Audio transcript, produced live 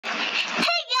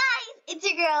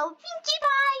girl, Pinkie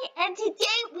Pie, and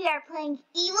today we are playing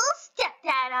Evil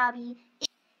Stepdad Obby.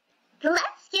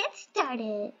 Let's get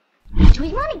started. Do we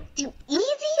want to do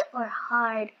easy or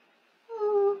hard?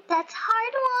 That's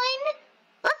hard one.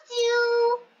 Let's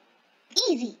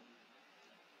do easy.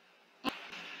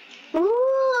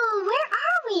 Ooh, where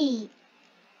are we?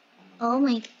 Oh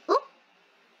my,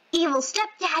 Evil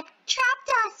Stepdad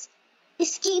trapped us.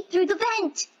 Escape through the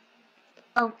vent.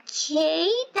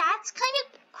 Okay, that's kind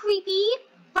of creepy.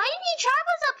 Why did he trap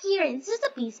us up here? Is this a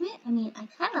basement? I mean, I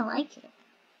kind of like it.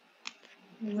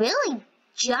 Really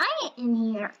giant in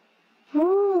here.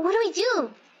 Ooh, what do we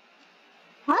do?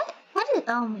 What?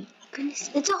 Oh my goodness.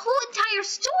 It's a whole entire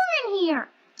store in here.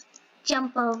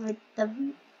 Jump over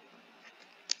the...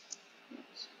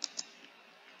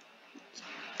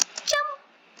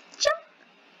 Jump.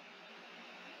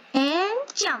 And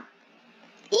jump.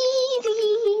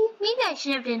 Easy. Maybe I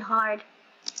should have been hard.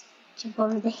 Jump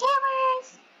over the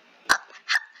hammers. Up.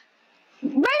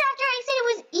 Right after I said it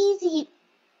was easy.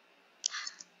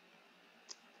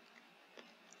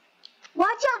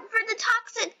 Watch out for the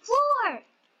toxic floor.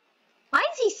 Why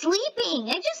is he sleeping?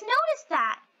 I just noticed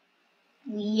that.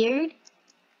 Weird.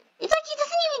 It's like he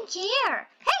doesn't even care.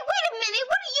 Hey, wait a minute.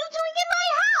 What are you doing in my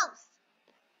house?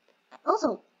 Also,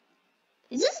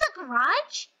 is this the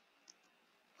garage?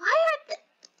 Why is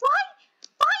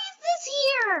this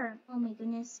here? Oh my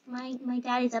goodness. My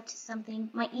dad is up to something.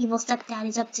 My evil stepdad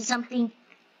is up to something.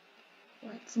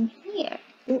 What's in here?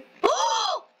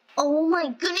 Oh my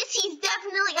goodness, he's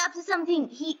definitely up to something.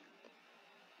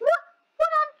 What?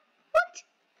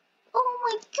 Oh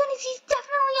my goodness, he's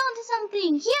definitely onto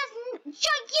something. He has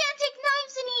gigantic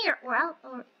knives in here.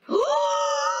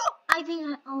 I think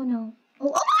oh no. Oh my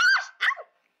gosh! Ow!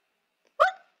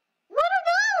 What are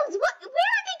those? Where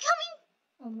are they coming?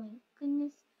 Oh my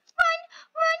goodness.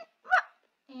 Run!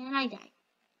 And I died.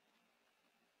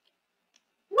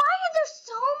 Why are there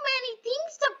so many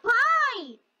things to buy?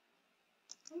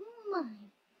 Oh my.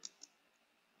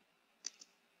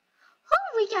 Oh,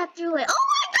 we got through it. Oh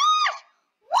my gosh!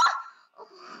 What? Oh.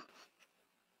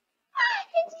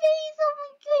 His face, oh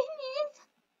my goodness.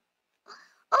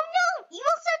 Oh no,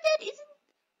 Evil Stepdad isn't.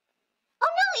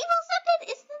 Oh no, Evil Stepdad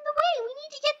isn't in the way. We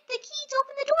need to get the key to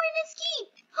open the door and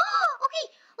escape. Okay,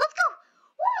 let's go.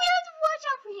 Oh, we have to watch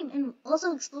out for him. And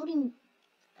also exploding.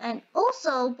 And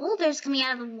also boulders coming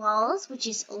out of the walls, which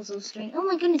is also strange. Oh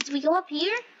my goodness, do we go up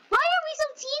here? Why are we so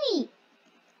teeny?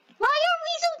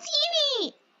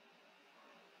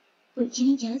 Wait, can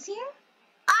he get us here?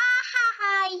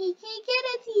 He can't get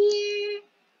us here.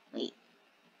 Wait.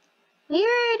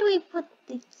 Where do we put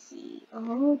the key?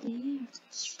 Oh, there. He's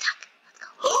stuck. Let's go.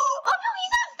 Oh no,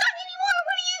 he's not stuck anymore.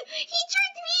 What are you? He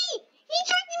tricked me.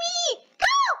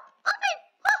 Go! Open.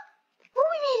 Oh,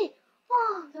 we made it.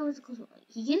 Oh, that was a close one.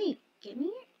 He can't get me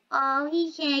here? Oh, he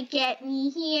can't get me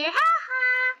here.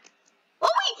 Oh,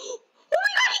 wait. Oh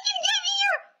my god, he can get me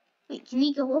here. Wait, can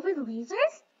he go over the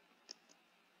lasers?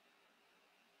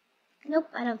 Nope,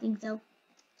 I don't think so.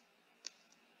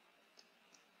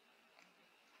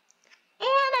 And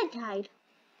I died.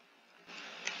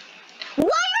 Why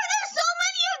are there so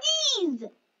many of these?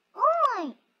 Oh my.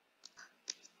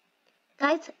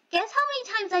 Guys, guess how many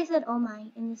times I said oh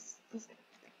my in this.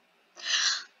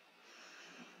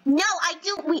 No, I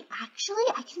don't. Wait, actually,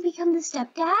 I can become the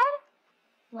stepdad?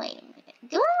 Wait a minute.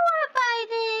 Do I want to buy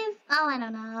this? Oh, I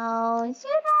don't know. Should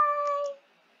I?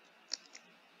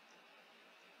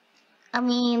 I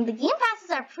mean, the game passes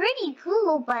are pretty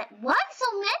cool, but why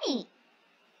so many?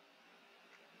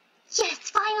 Yes,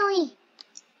 finally!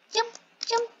 Jump.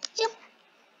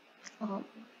 Oh,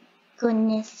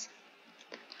 goodness.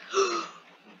 Why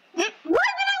would I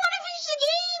want to finish the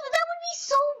game? That would be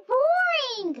so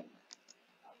boring!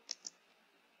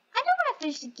 I don't want to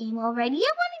finish the game already. I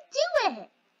want to do it!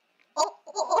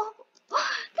 Oh.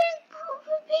 There's poop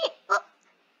in me.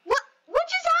 What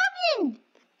just happened?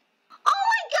 Oh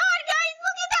my god, guys,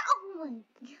 look at that! Oh my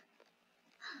god.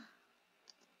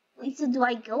 Wait, so do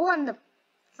I go on the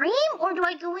frame or do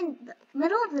I go in the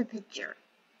middle of the picture?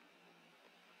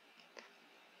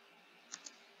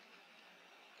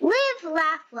 Live,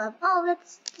 laugh, love. Oh,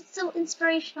 that's so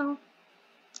inspirational.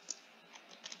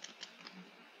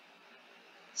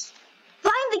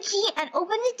 Find the key and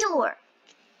open the door.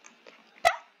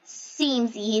 That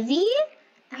seems easy.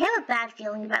 I have a bad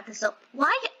feeling about this. So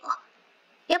why? Oh,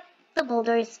 yep, the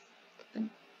boulders.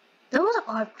 Those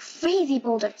are crazy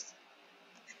boulders.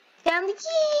 Found the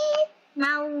key.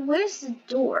 Now, where's the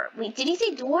door? Wait, did he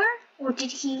say door? Or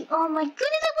did he... Oh my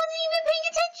goodness, I wasn't even paying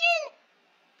attention!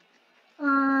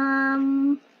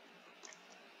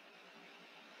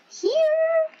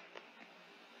 Here?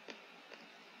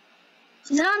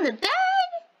 Is it on the bed?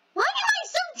 Why am I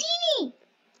so teeny?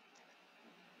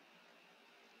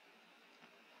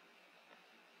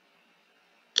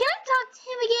 Can I talk to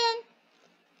him again?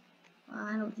 Well,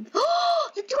 I don't think.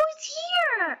 Oh, the door's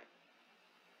here!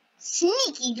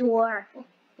 Sneaky door. Oh,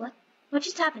 what? What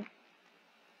just happened?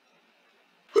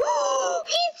 Oh,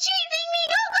 he's chasing me!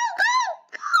 Go, go, go!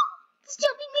 Go! Does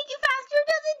jumping make you faster?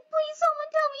 Does it? Please, someone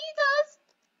tell me it does.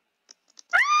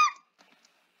 Ah!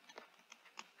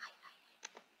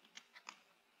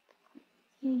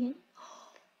 Here again.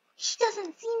 Oh, he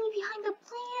doesn't see me behind the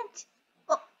plant.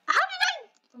 Oh, how did I?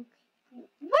 Okay,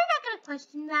 we're not gonna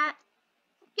question that.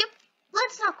 Yep,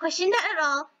 let's not question that at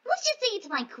all. Let's just say it's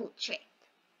my cool trick.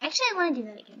 Actually, I want to do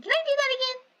that again. Can I do that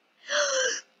again?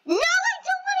 No, I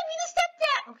don't want to be the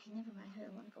stepdad. Okay, never mind. I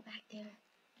don't want to go back there.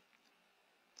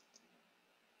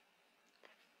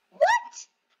 What?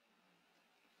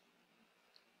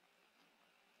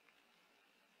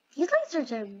 These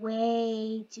lasers are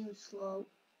way too slow.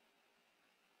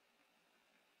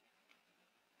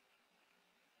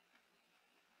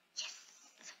 Yes.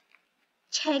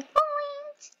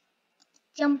 Checkpoint.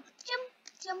 Jump, jump,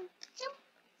 jump, jump.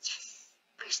 Yes.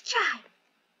 First try.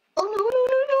 Oh, no, no,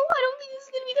 no, no. I don't think this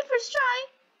is going to be the first try.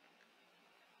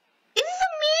 Is this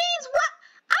a maze? What?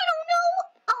 I don't know.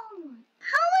 Oh,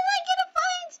 how am I going to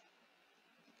find?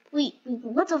 Wait,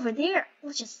 what's over there?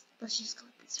 Let's just go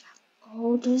this route.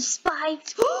 Oh, there's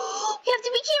spikes. Oh, we have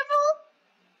to be careful.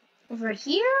 Over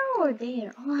here or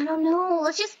there? Oh, I don't know.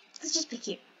 Let's just pick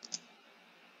here.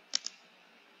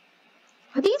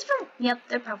 Are these for? Yep,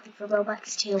 they're probably for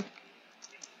Robux too.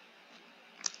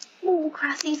 Oh,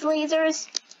 cross these lasers.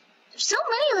 There's so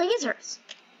many lasers.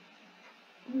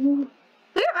 Ooh.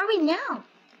 Where are we now?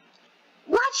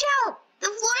 Watch out! The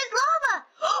floor is lava!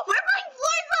 We're playing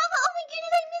floor is lava! Oh my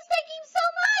goodness, I missed that game so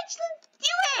much! Let's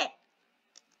do it!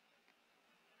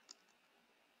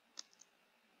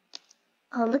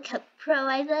 Oh, look how pro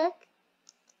I look.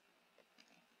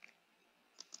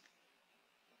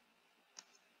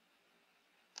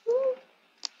 Ooh.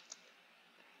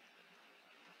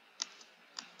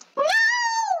 No!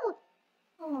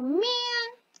 Oh man.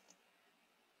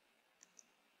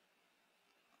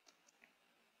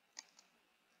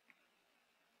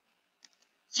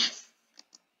 Yes.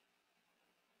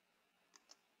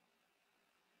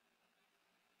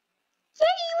 Yay,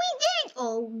 we did it!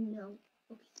 Oh no.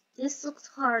 Okay, this looks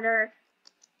harder.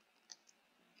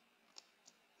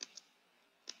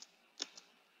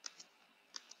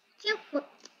 Yep.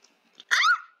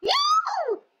 Ah!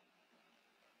 No!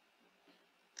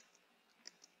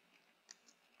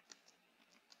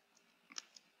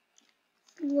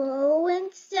 Slow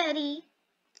and steady.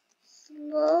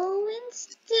 Slow and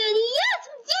steady. Yes,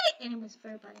 we did it! And it was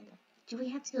for a button. Do we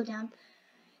have to go down?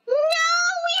 No,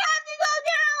 we have to go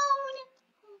down!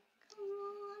 Oh, come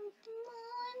on, come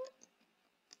on.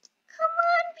 Come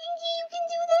on, Pinkie, you can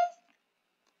do this.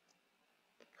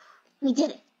 We did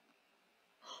it.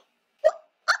 What?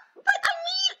 But I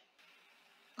need...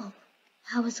 Oh,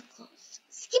 how was it close?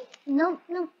 Skip. No,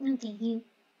 thank you.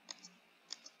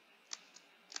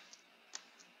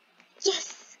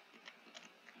 Yes.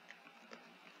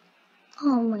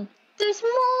 Oh my, there's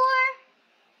more.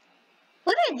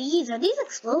 What are these? Are these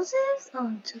explosives? Oh,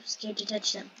 I'm too scared to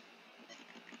touch them.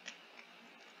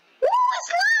 Ooh, a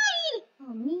slide!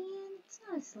 Oh man, it's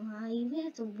not a slide. We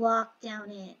have to walk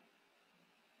down it.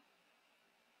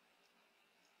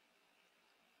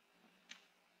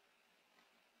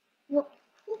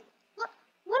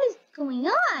 What is going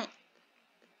on?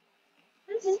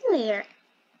 What is in there?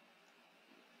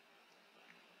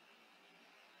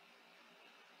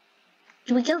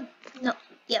 Do we go? No.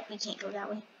 Yep, we can't go that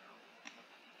way.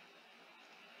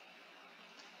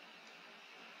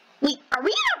 Wait, are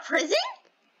we in a prison?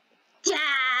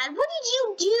 Dad, what did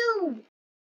you do?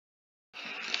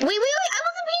 Wait, I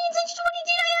wasn't paying attention to what he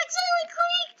did. I accidentally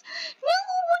clicked. No,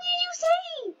 what did you say?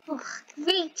 Oh,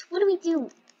 great. What do we do?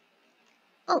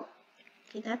 Oh,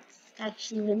 okay, that's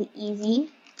actually really easy.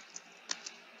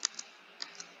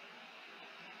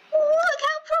 Look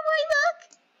how pro I look.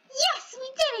 Yes, we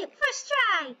did it. First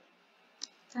try.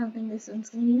 I don't think this one's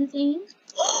going to be the same.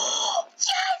 Oh,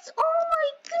 yes! Oh my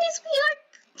goodness, we are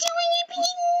doing it,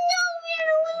 Pinkie! No,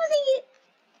 we're losing it!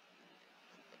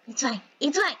 It's fine.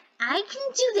 It's fine. I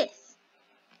can do this.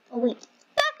 Oh, wait.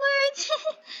 Backwards!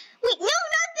 Wait, no,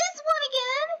 not this one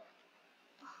again!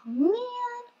 Oh,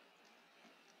 man.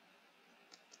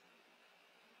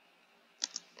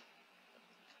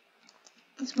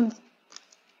 This one's...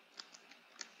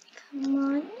 Come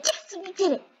on. Yes, we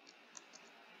did it!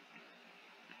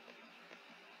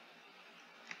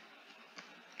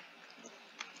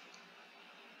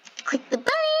 Click the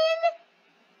button.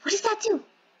 that too.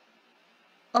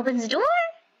 Opens the door.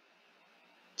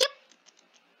 Yep.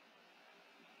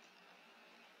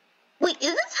 Wait,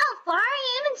 is this how far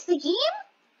I am into the game?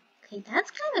 Okay,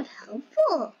 that's kind of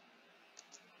helpful.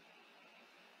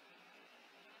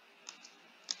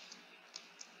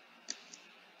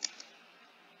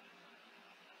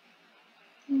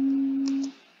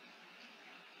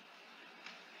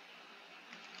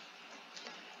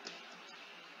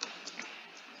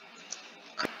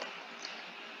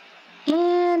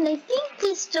 And I think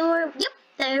this door, yep,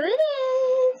 there it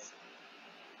is.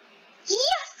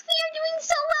 Yes, we are doing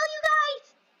so well, you guys.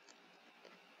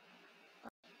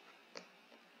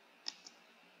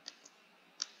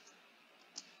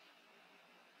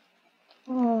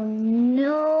 Oh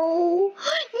no.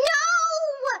 No!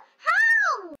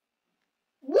 How?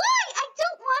 Why? I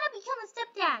don't want to become a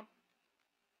stepdad.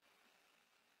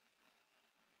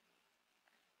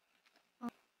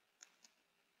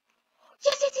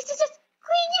 Yes, yes, yes, yes, yes.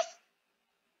 Queen, yes.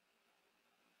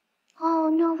 Oh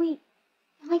no, wait.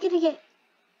 Am I gonna get...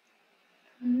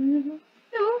 No,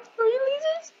 are you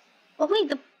lasers? Oh wait,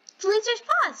 the lasers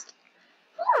paused.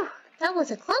 Whew, that was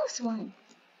a close one.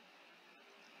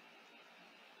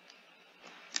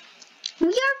 We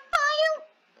are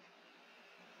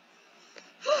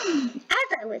finally... As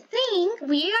I was saying,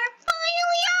 we are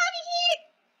finally out of here.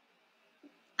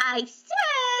 I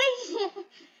say,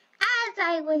 as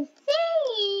I was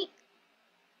saying...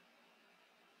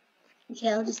 Okay,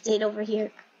 I'll just stay over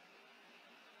here.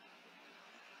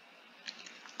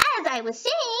 As I was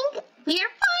saying, we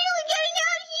are finally getting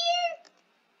out of here.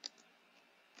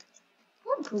 I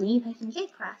don't believe I can get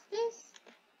across this.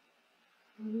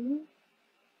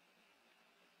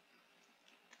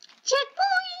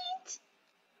 Checkpoint!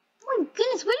 Oh my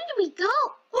goodness, where did we go?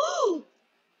 Oh!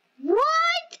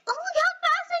 What? Oh, look how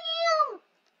fast I am!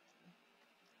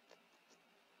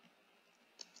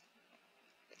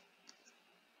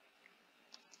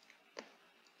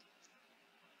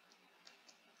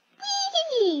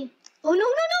 Whee! Oh no, no,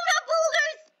 no, not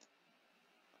boulders!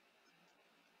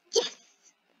 Yes!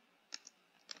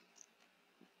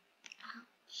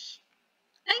 Ouch.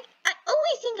 I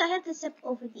always think I have to step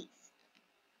over these.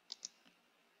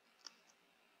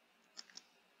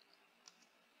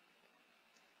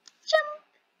 Jump!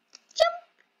 Jump!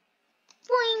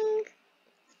 Boing!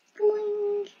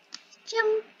 Boing!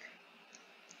 Jump!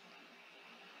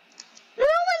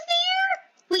 We're almost there!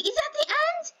 Wait, is that the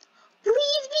end?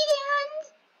 Please be the end!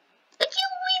 I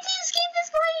can't wait to escape this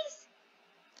place!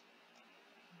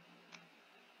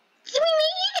 Did we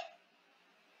make it?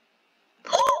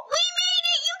 Oh, we made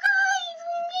it, you guys!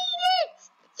 We made it!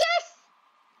 Yes!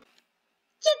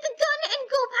 Get the gun and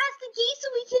go past the gate so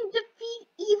we can defeat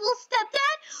evil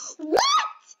stepdad?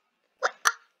 What? What?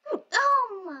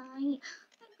 Oh my.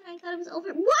 I thought it was over.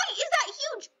 Why is that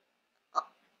huge? Oh,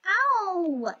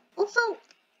 ow. Also,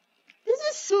 this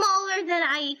is smaller than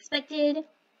I expected.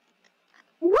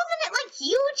 Wasn't it like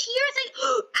huge here? It's like,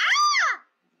 ah!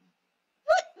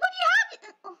 What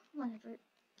happened? Oh, whatever.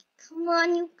 Come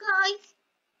on, you guys.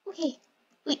 Okay.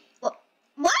 Wait, what?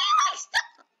 Why am I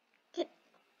stuck? Okay.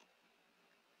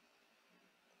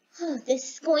 Oh, this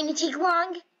is going to take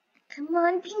long. Come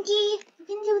on, Pinkie. You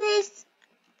can do this.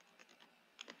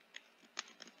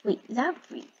 Wait, is that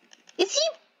free? Is he?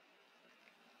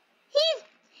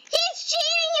 He's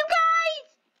cheating, you guys!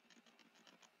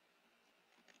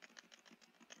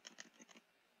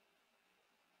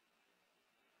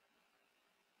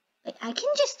 Wait, I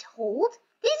can just hold?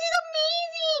 This is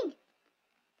amazing!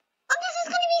 Oh, this is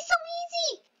gonna be so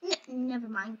easy! Never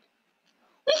mind.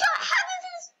 We got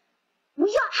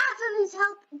half of his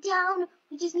health down.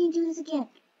 We just need to do this again.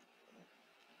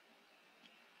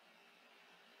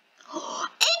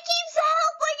 It keeps the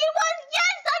health like it was!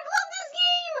 Yes! I love this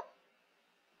game!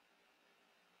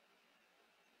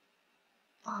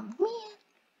 Oh, man.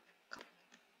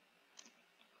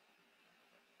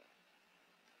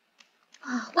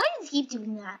 Oh, why does he keep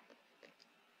doing that?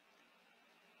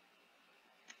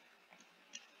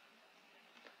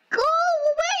 Go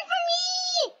away from me!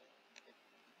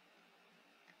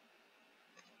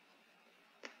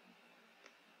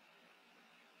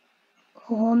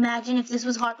 Oh, imagine if this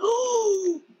was hard.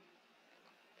 Oh!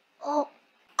 Oh.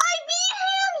 I beat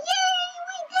him! Yay!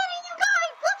 We did it, you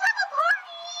guys! Let's have a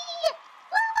party!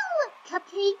 Woo!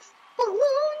 Cupcakes,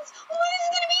 balloons. Oh, this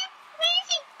is gonna be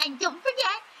amazing! And don't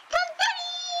forget,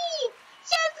 confetti!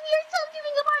 Yes, we are so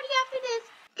doing a party after this.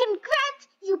 Congrats,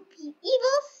 you beat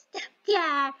evil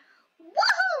stepdad.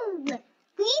 Woohoo!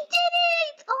 We did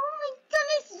it! Oh my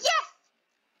goodness, yes!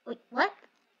 Wait, what?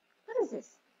 What is this?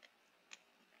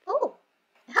 Oh,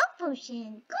 health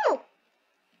potion. Go!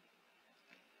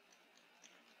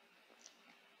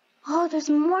 Oh, there's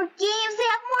more games. They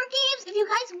have more games. If you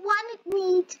guys wanted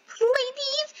me to play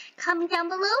these, comment down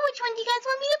below which one do you guys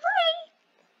want me to play.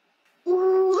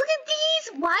 Ooh, look at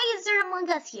these. Why is there Among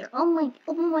Us here? Oh my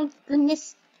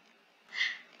goodness.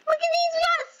 Look at these. We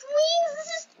got swings. This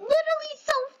is literally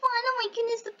so fun. Oh my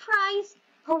goodness, the prize.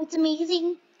 Oh, it's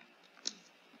amazing.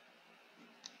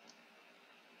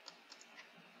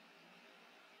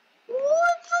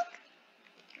 What?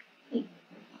 Wait.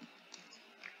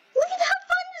 Look at how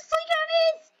fun this playground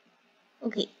is.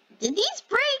 Okay, did these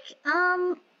break?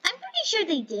 I'm pretty sure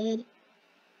they did.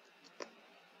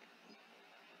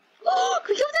 Oh,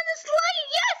 can we go down the slide?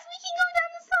 Yes, we can go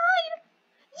down the slide.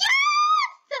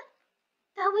 Yes!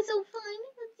 That was so fun.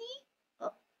 Let's see.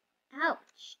 Oh,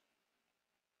 ouch.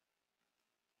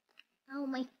 Oh,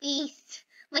 my face.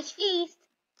 My face.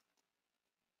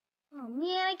 Oh,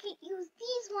 man, I can't use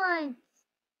these ones.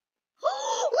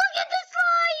 Oh, look at the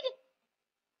slide.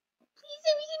 Please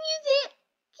say we can use it.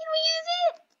 Can we use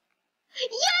it?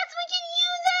 Yes, we can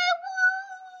use it.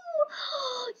 Woo!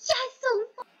 Yes, so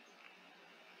fun.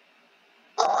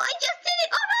 Oh, I just did it!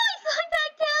 Oh no, I slid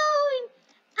back down!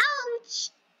 Ouch!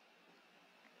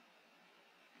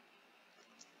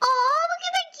 Oh, look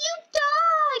at that cute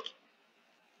dog!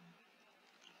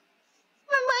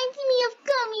 Reminds me of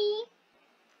Gummy.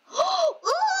 Oh,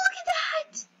 look at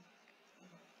that!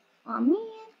 Oh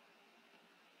man.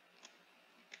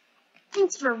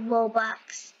 Thanks for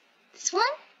Robux. This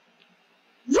one?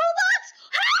 Robux!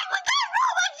 Hey, we got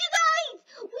Robux, you guys!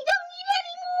 We don't need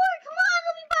any more! Come on,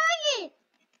 let me buy it!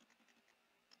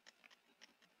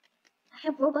 I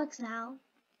have Robux now.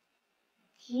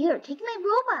 Here, take my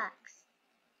Robux.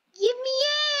 Give me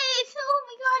it! Oh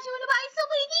my gosh, I want to buy so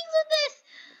many things with this!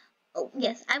 Oh,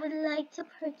 yes, I would like to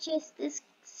purchase this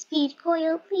speed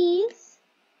coil, please.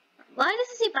 Why does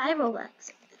it say buy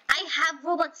Robux? I have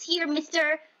Robux here,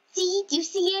 mister. See? Do you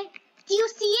see it? Do you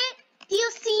see it? Do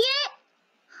you see it?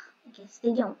 I guess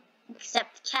they don't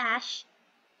accept cash.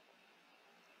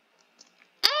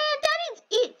 And that is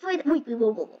it for the... Wait.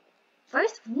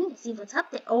 First, we need to see what's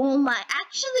up there. Oh my,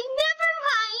 actually, never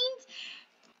mind.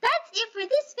 That's it for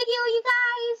this video, you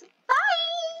guys.